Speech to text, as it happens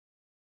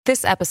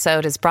This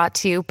episode is brought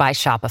to you by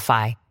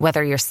Shopify.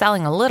 Whether you're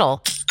selling a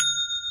little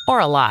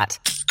or a lot,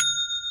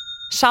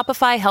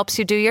 Shopify helps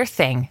you do your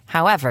thing,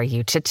 however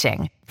you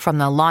cha-ching. From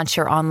the launch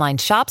your online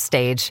shop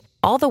stage,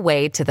 all the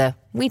way to the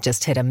we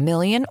just hit 1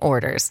 million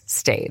orders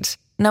stage.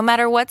 No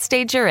matter what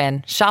stage you're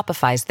in,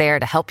 Shopify's there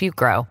to help you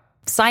grow.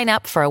 Sign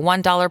up for a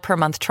 $1 per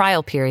month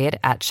trial period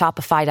at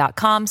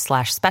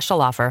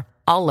shopify.com/special offer,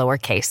 all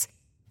lowercase.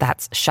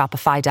 That's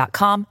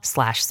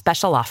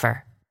shopify.com/special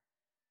offer.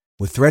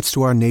 With threats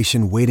to our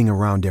nation waiting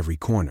around every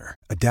corner,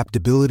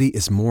 adaptability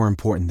is more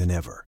important than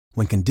ever.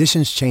 When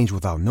conditions change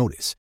without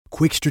notice,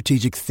 quick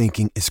strategic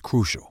thinking is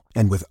crucial.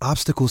 And with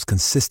obstacles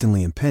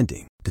consistently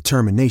impending,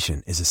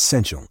 determination is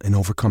essential in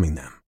overcoming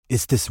them.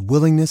 It's this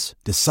willingness,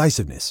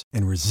 decisiveness,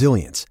 and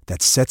resilience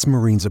that sets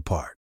Marines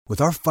apart. With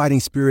our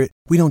fighting spirit,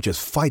 we don't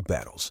just fight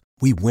battles,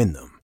 we win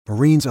them.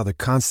 Marines are the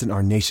constant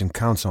our nation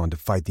counts on to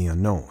fight the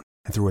unknown.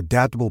 And through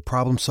adaptable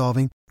problem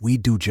solving, we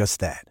do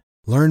just that.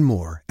 Learn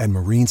more at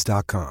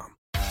marines.com.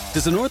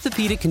 Does an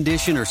orthopedic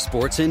condition or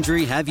sports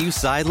injury have you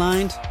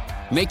sidelined?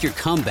 Make your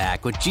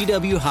comeback with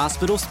GW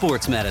Hospital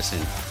Sports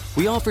Medicine.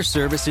 We offer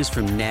services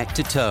from neck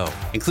to toe,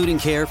 including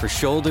care for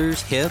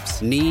shoulders,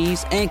 hips,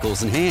 knees,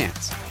 ankles, and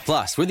hands.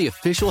 Plus, we're the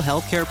official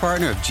healthcare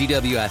partner of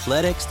GW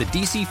Athletics, the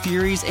DC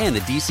Furies, and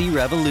the DC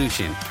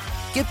Revolution.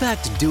 Get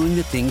back to doing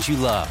the things you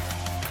love.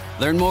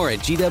 Learn more at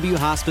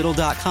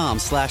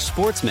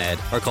gwhospital.com/sportsmed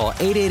or call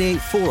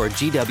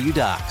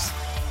 888-4GW-DOCS.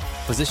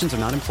 Physicians are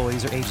not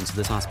employees or agents of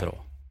this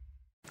hospital.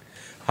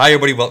 Hi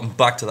everybody, welcome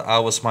back to the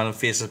Our Smiling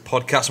Faces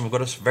podcast, and we've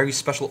got a very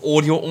special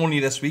audio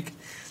only this week.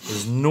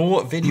 There's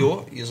no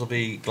video, you'll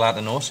be glad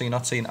to know, so you're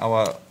not seeing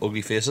our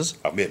ugly faces.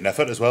 I made an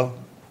effort as well.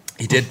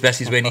 He did,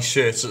 Bessie's wearing his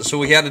shirt, so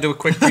we had to do a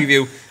quick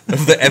preview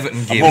of the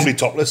Everton game. I'm normally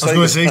topless. I was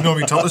going to say, he's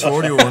normally topless for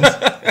audio ones.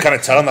 Can I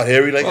tell him that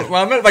hairy like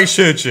Well, I meant my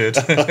shirt.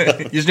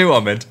 You knew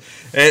what I meant.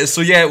 So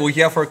yeah, we're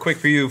here for a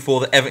quick preview for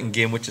the Everton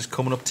game, which is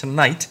coming up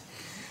tonight.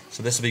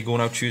 So this will be going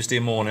out Tuesday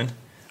morning.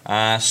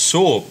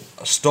 So,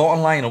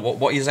 starting lineup,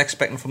 what are you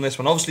expecting from this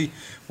one? Obviously,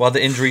 well,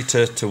 the injury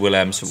to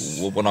Williams, so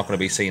we're not going to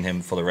be seeing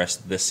him for the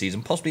rest of this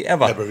season, possibly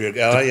ever.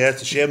 Yeah,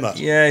 it's a shame that.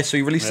 Yeah, so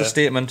he released a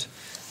statement,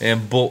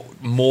 but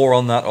more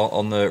on that,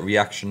 on the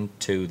reaction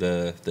to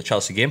the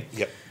Chelsea game.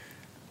 Yep.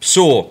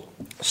 So,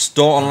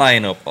 starting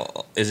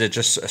lineup, is it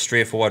just a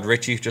straightforward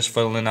Richie just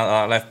filling in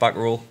that left back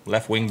role,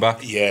 left wing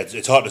back? Yeah,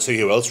 it's hard to see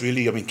who else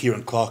really. I mean,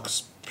 Kieran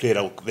Clark's played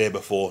out there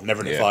before,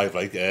 never in a five.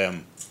 Like,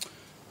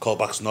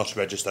 Callback's not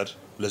registered.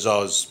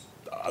 Lazar's,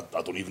 I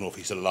don't even know if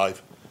he's still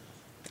alive.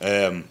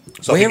 So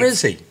Where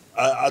is he?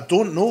 I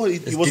don't know.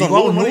 He was on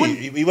loan, wasn't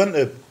he? He went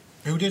to...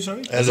 Who did,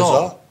 sorry?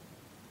 Lazar.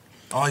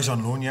 Oh, he's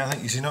on loan, yeah. I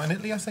think is he not in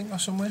Italy, I think, or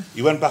somewhere?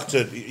 He went back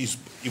to... He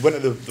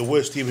went to the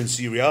worst team in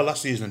Serie A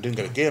last season and didn't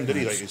get a game, did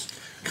he? Like,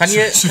 Can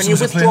you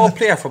withdraw a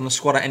player from the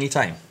squad at any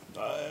time?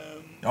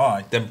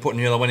 Alright. Then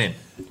putting the other one in?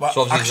 Well,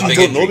 so I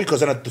don't know,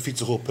 because then it defeats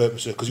the whole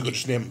purpose, because you could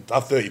just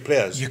have 30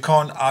 players. You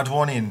can't add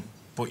one in,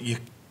 but you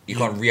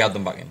can't re-add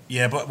them back in.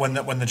 Yeah, but when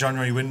the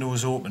January window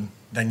is open,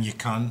 then you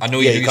can. I know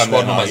you do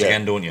squad numbers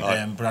again, don't you?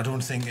 But I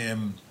don't think.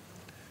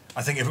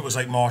 I think if it was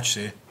like March,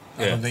 say,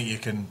 I don't think you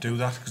can do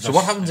that. So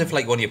what happens if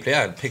like one of your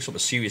players picks up a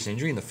serious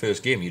injury in the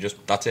first game?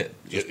 That's it.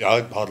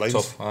 Hard lines.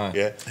 Tough.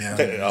 Yeah, I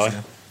think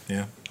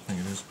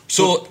it is.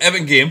 So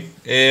Everton game.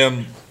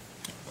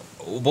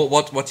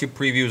 What's your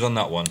previews on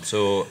that one?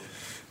 So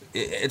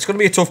it's going to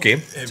be a tough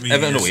game. Really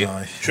Everton is,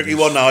 away. Tricky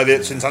one now.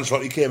 Since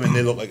Ancelotti came in,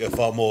 they look like a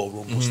far more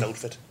robust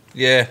outfit.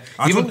 Yeah,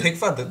 even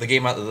Pickford, the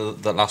game out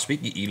of the last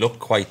week, he looked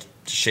quite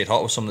shit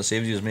hot with some of the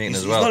saves he was making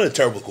as well. He's not a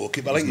terrible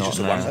goalkeeper. I think he's just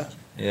a wanker.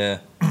 Yeah,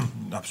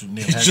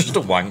 absolutely. He's just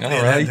a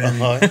wanker, right?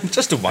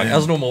 Just a wanker.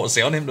 There's no more to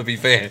say on him, to be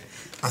fair.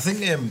 I think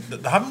they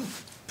haven't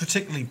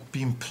particularly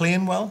been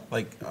playing well.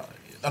 Like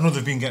I know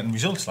they've been getting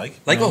results,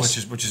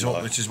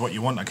 which is what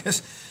you want, I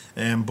guess.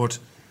 But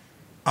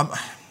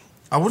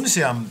I wouldn't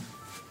say I'm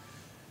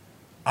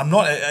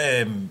not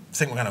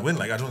think we're going to win.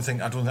 Like I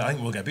think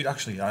we'll get beat.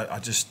 Actually, I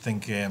just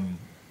think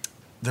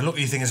the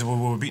lucky thing is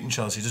we're beating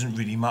Chelsea. It doesn't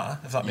really matter,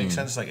 if that makes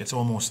sense. Like it's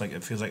almost like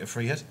it feels like a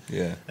free hit.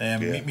 Yeah.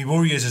 My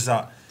worry is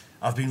that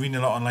I've been reading a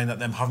lot online that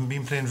them haven't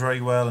been playing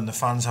very well, and the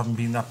fans haven't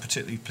been that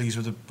particularly pleased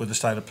with the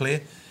style of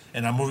play.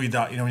 And I'm worried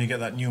that when you get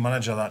that new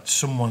manager, that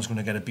someone's going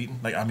to get a beating.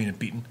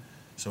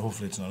 So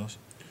hopefully it's not us.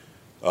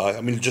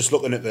 I mean, just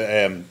looking at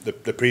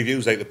the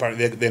previews, like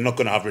apparently they're not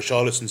going to have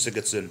Richarlison,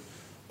 Sigurdsson,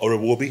 or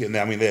Iwobi, and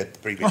they're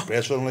pretty big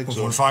players for them. Like,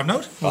 we're 5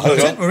 now.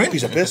 We're in.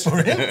 Piece of piss.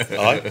 We're in.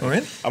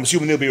 I'm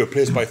assuming they'll be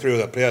replaced by 3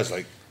 other players.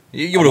 Like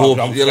you would hope.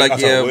 You're like,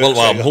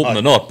 I'm hoping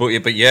they're not,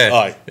 but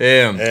yeah.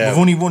 We've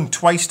only won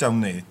twice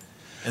down there.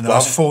 In the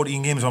last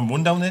 14 games, I've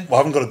won down there. We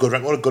haven't got a good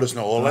record. Good as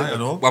not all. We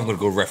haven't got a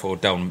good record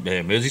down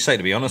Merseyside,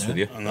 to be honest with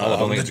you. I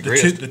don't think it's the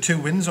greatest. The 2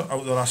 wins out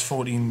of the last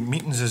 14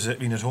 meetings has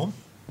been at home.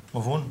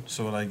 We've won,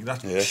 so like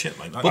that's shit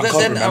like that. But I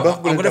can't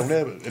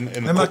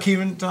remember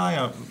Kieran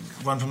Dyer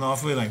ran from the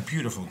halfway line,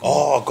 beautiful goal.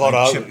 Oh God,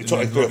 it was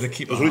only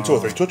 2 or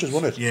 3 touches,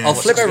 wasn't it? Yeah, I'll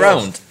flip it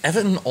around.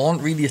 Everton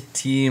aren't really a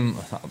team.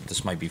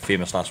 This might be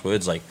famous last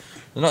words. Like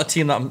they're not a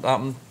team that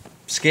I'm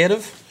scared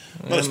of.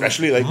 Not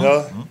especially like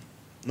no.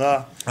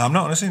 Nah. I'm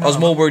not, honestly. I was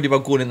more worried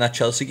about going in that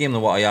Chelsea game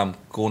than what I am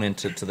going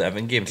into the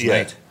Everton game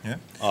tonight. Yeah.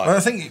 Well, I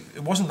think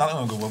it wasn't that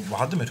long ago we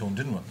had them at home,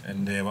 didn't we?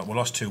 And we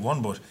lost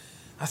 2-1, but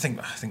I think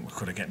we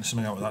could have gotten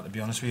something out of that, to be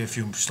honest with you. A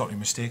few sloppy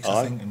mistakes,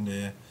 I think, and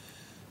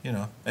you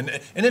know, and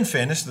in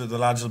fairness, the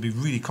lads will be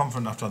really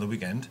confident after the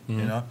weekend.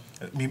 You know,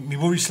 me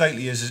worry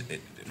slightly is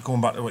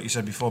going back to what you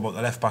said before about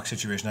the left back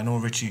situation. I know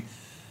Richie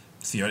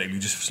theoretically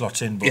just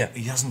slots in, but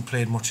he hasn't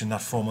played much in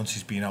that 4 months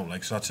he's been out.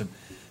 Like, so it's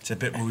a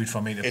bit worried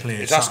for me to play.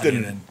 It's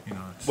asking then, you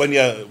know,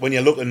 when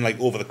you're looking like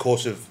over the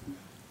course of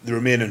the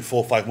remaining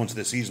 4 or 5 months of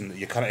the season,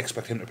 you can't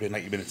expect him to play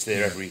 90 minutes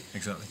there exactly,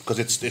 because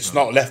it's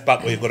not left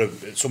back where you've got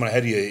someone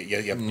ahead of you.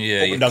 You're up and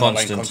down the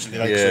line constantly.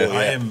 Like, so,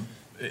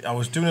 I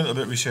was doing a little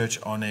bit of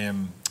research on.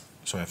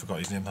 Sorry, I forgot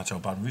his name. That's how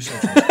bad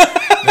research was.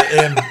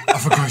 I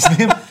forgot his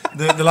name.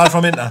 The lad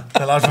from Inter.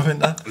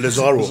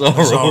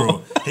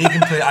 Lazaro. He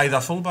can play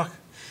either fullback.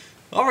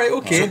 All right,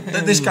 okay.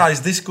 So this guy's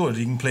this good.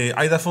 He can play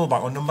either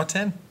fullback or number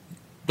 10.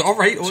 All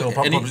right. So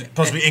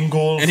possibly in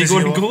goal. Any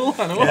good in goal?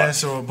 I know. Yeah.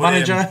 So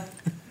manager.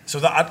 So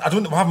that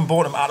we haven't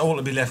bought him at all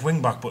to be left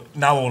wing back, but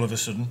now all of a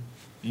sudden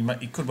he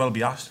could well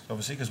be asked,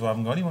 obviously, because we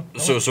haven't got anyone.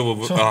 So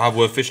have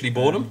we officially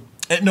bought him?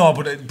 No,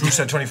 but Bruce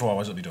said 24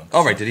 hours it'll be done.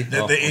 All right, did he?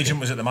 The agent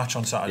was at the match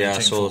on Saturday. Yeah,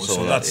 so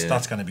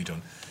that's going to be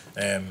done.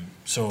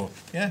 So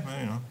yeah,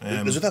 you know.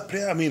 There's that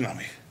player. I mean,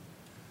 I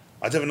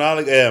don't know.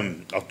 Like,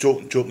 I've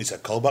jokingly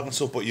said callback and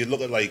stuff, but you look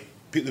at like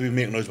people have been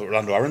making noise about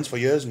Orlando Aarons for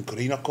years, and could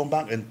he not come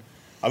back? And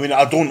I mean,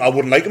 I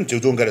wouldn't like him to.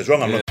 Don't get us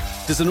wrong. I'm not.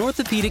 Does an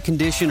orthopedic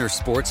condition or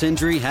sports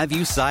injury have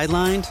you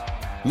sidelined?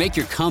 Make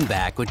your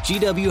comeback with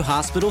GW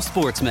Hospital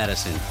Sports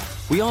Medicine.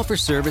 We offer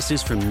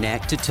services from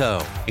neck to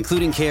toe,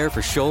 including care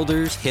for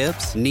shoulders,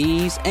 hips,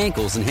 knees,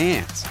 ankles, and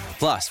hands.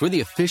 Plus, we're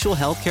the official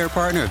healthcare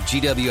partner of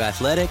GW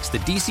Athletics, the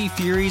DC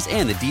Furies,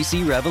 and the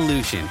DC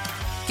Revolution.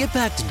 Get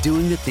back to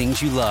doing the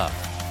things you love.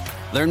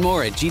 Learn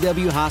more at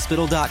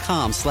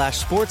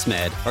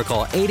gwhospital.com/sportsmed or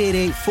call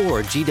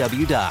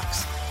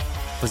 888-4GW-DOCS.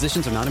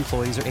 Physicians are not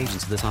employees or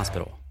agents of this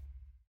hospital.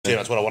 Yeah,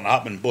 that's what I want to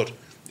happen, but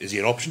is he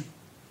an option?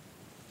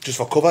 Just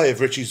for cover, if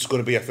Richie's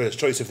going to be a first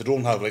choice, if they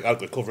don't have like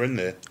adequate cover in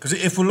there. Because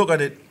if we look at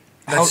it,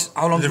 how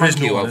long's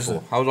Manque out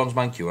for? How long's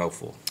Manque out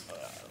for?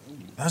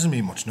 There hasn't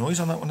been much noise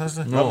on that one, has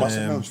there? No.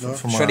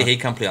 Surely he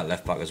can play at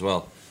left back as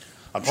well.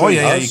 I'm sure he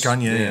he can.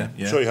 Yeah.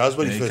 I'm sure he has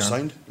when he first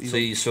signed.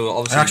 So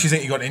obviously, I actually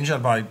think he got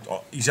injured by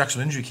his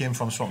actual injury came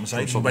from swapping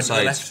side. He went to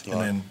the left, and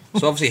then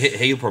so obviously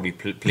he'll probably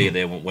play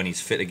there when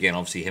he's fit again.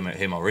 Obviously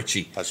him or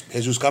Richie. Has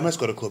Jesus Gomez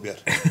got a club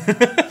yet?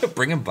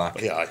 Bring him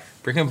back. Yeah,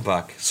 bring him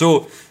back.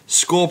 So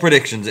score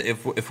predictions.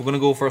 If we're going to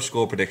go for a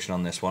score prediction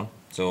on this one,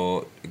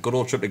 so good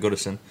old trip to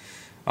Goodison.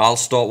 I'll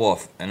start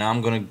off, and I'm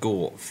going to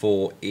go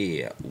for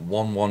a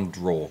 1-1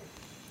 draw.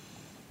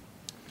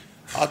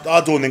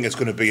 I don't think it's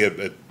going to be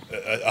a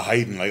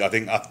hiding. Like I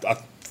think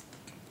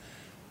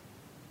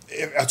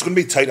it's going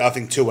to be tight. I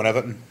think 2-1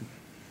 Everton.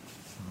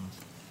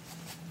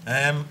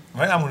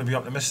 Right, I'm going to be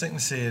optimistic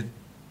and say.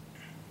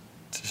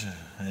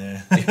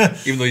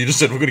 Even though you just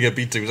said we're going to get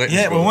beat 2 seconds.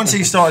 Yeah, well, once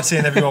he started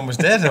saying everyone was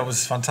dead, that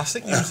was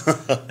fantastic news.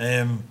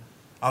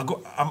 I'm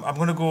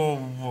going to go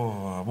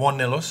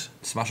 1-0 us.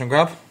 Smash and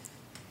grab.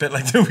 Bit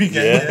like the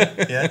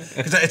weekend, yeah.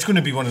 Because it's going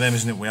to be one of them,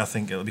 isn't it? Where I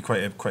think it'll be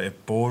quite a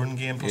boring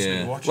game possibly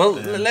to watch. Well,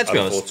 let's be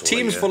honest.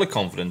 Team's full of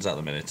confidence at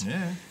the minute.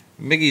 Yeah.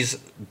 Miggy's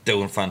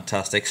doing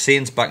fantastic.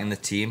 Saint's back in the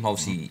team.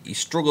 Obviously, he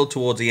struggled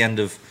towards the end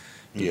of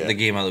the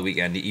game at the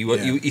weekend.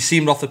 He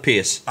seemed off the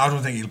pace. I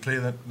don't think he'll play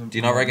that. Do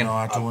you not reckon? No,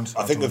 I don't.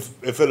 I think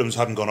if Willems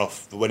hadn't gone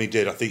off, but when he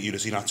did, I think you'd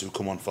have seen Atsu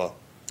come on for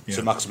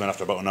St Maximin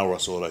after about an hour or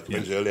so, like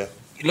minutes earlier.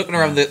 Looking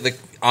around,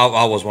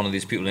 I was one of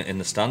these people in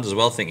the stands as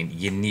well, thinking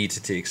you need to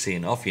take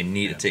Saint off, you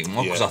need to take him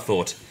off, because I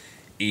thought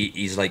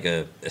he's like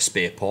a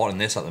spare part in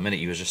this at the minute.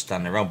 He was just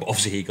standing around, but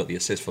obviously he got the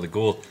assist for the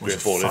goal.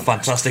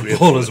 Fantastic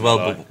ball as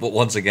well. But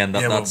once again,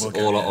 that's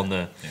on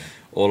the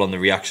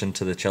reaction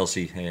to the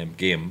Chelsea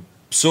game.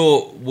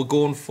 So we're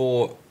going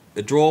for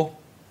a draw.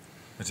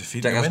 A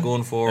defeat. Decker's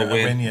going for a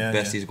win. Yeah,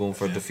 Bestie's going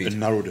for a defeat. A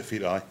narrow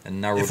defeat, aye.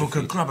 If we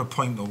could grab a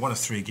point though, what a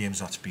 3 games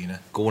that's been.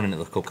 Going into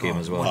the cup game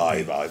as well.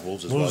 Aye,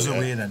 Wolves as well. Wolves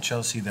away, then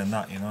Chelsea, then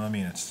that. You know what I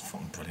mean? It's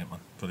fucking brilliant, man.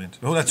 Brilliant.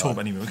 Well, let's hope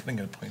anyway. We can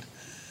get a point.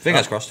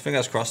 Fingers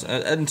crossed.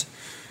 And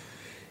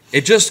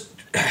it just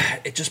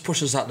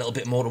pushes that little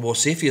bit more towards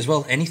safety as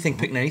well.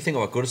 Picking anything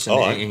about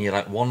Goodison, and you're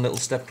like one little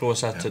step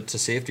closer to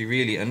safety,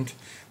 really. And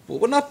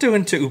we're not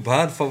doing too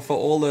bad for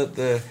all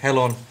the hell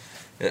on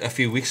a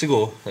few weeks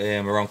ago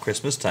around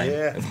Christmas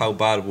time of how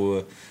bad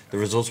the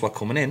results were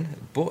coming in,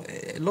 but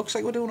it looks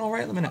like we're doing all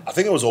right at the minute. I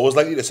think it was always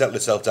likely to settle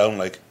itself down.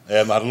 Like I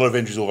had a lot of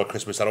injuries over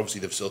Christmas that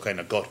obviously they've still kind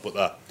of got,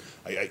 but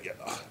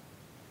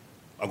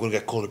I'm going to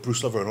get called a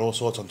Bruce lover and all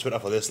sorts on Twitter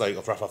for this, like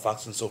of Rafa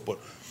Fats and stuff. But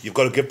you've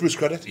got to give Bruce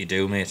credit. You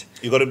do, mate.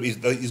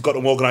 He's got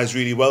them organised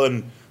really well,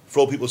 and for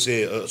all people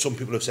say, some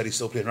people have said he's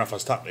still playing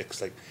Rafa's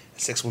tactics. Like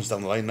 6 months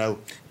down the line now.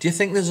 Do you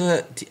think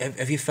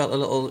have you felt a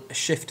little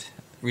shift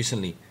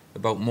recently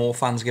about more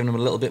fans giving him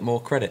a little bit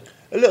more credit?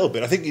 A little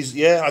bit. I think he's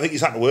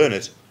had to earn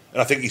it, and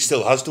I think he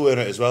still has to earn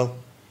it as well.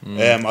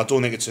 I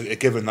don't think it's a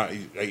given that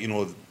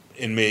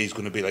in May he's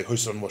going to be like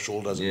hoisted on my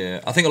shoulders.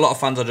 Yeah, I think a lot of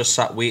fans are just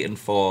sat waiting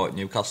for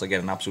Newcastle to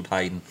get an absolute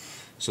hiding,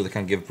 so they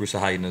can give Bruce a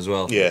hiding as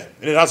well. Yeah,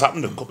 and it has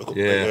happened a couple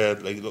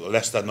like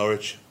Leicester,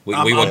 Norwich.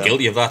 We were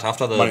guilty of that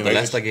after the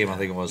Leicester game, I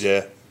think it was.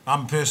 Yeah,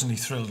 I'm personally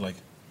thrilled.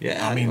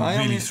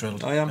 Really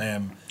thrilled. I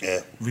am.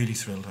 Really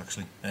thrilled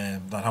actually.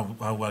 That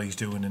how well he's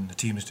doing and the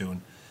team is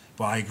doing.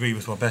 But I agree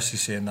with what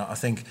Bessie's saying. That I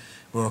think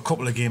we're a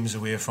couple of games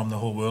away from the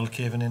whole world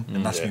caving in,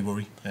 and that's my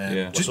worry.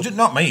 Just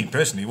not me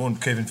personally. It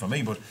won't cave in for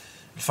me, but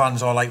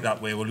fans are like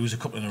that way. We'll lose a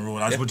couple in a row,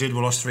 as we did. We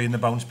lost 3 in the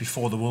bounce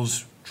before the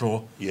Wolves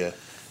draw. Yeah.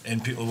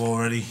 And people were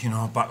already,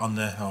 back on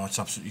the, it's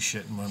absolutely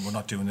shit, and we're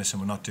not doing this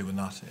and we're not doing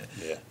that.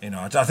 Yeah.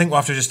 I think we'll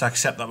have to just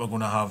accept that we're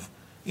going to have,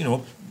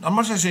 I'm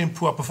not saying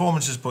poor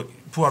performances, but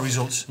poor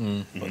results.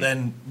 Mm-hmm. But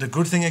then the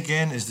good thing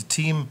again is the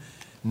team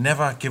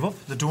never give up.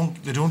 They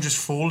don't just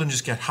fold and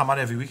just get hammered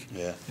every week.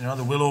 Yeah. They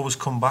will always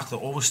come back. They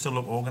always still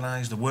look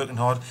organised. They're working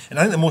hard. And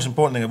I think the most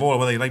important thing of all,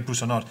 whether you like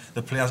Bruce or not,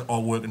 the players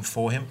are working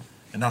for him,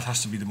 and that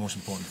has to be the most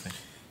important thing.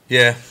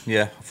 Yeah,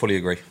 fully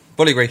agree.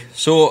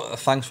 So,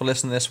 thanks for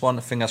listening to this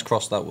one. Fingers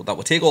crossed that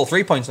we'll take all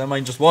 3 points, never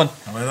mind just one.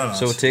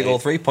 So, we'll take all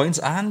 3 points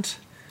and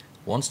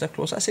one step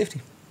closer to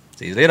safety.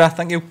 See you later.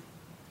 Thank you.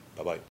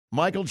 Bye-bye.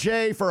 Michael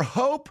J. for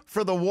Hope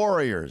for the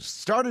Warriors.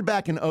 Started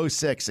back in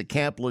 2006 at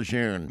Camp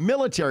Lejeune.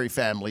 Military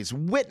families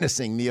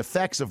witnessing the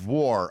effects of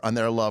war on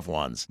their loved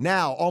ones.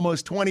 Now,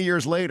 almost 20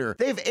 years later,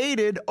 they've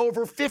aided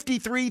over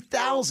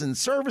 53,000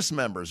 service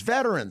members,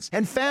 veterans,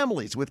 and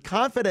families with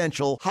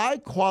confidential,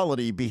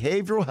 high-quality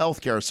behavioral health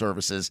care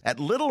services at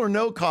little or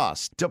no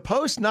cost to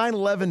post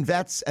 9/11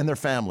 vets and their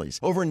families.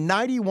 Over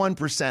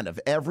 91% of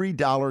every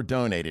dollar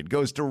donated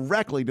goes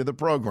directly to the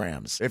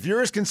programs. If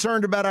you're as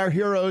concerned about our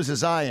heroes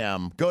as I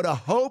am, go to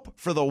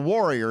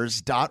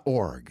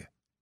hopeforthewarriors.org.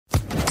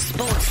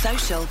 Sports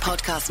Social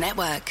Podcast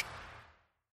Network.